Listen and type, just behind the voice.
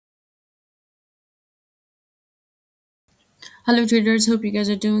Hello traders, hope you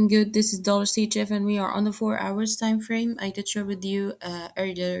guys are doing good. This is $CHF and we are on the 4 hours time frame. I did share with you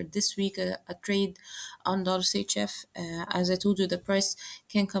earlier this week a trade on $CHF. As I told you, the price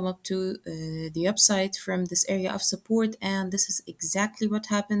can come up to the upside from this area of support, and this is exactly what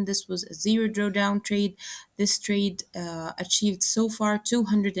happened. This was a zero drawdown trade. This trade achieved so far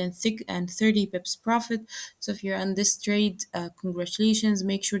 230 pips profit. So if you're on this trade, congratulations.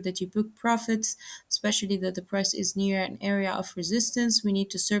 Make sure that you book profits, especially that the price is near an area of resistance. We need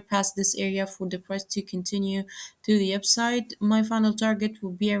to surpass this area for the price to continue to the upside. My final target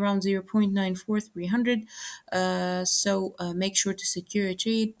will be around 0.94300. So make sure to secure a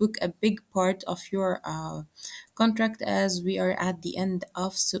trade, book a big part of your contract as we are at the end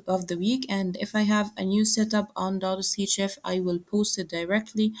of the week. And if I have a new setup on $CHF, I will post it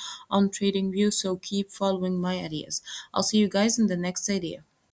directly on TradingView. So keep following my ideas. I'll see you guys in the next idea.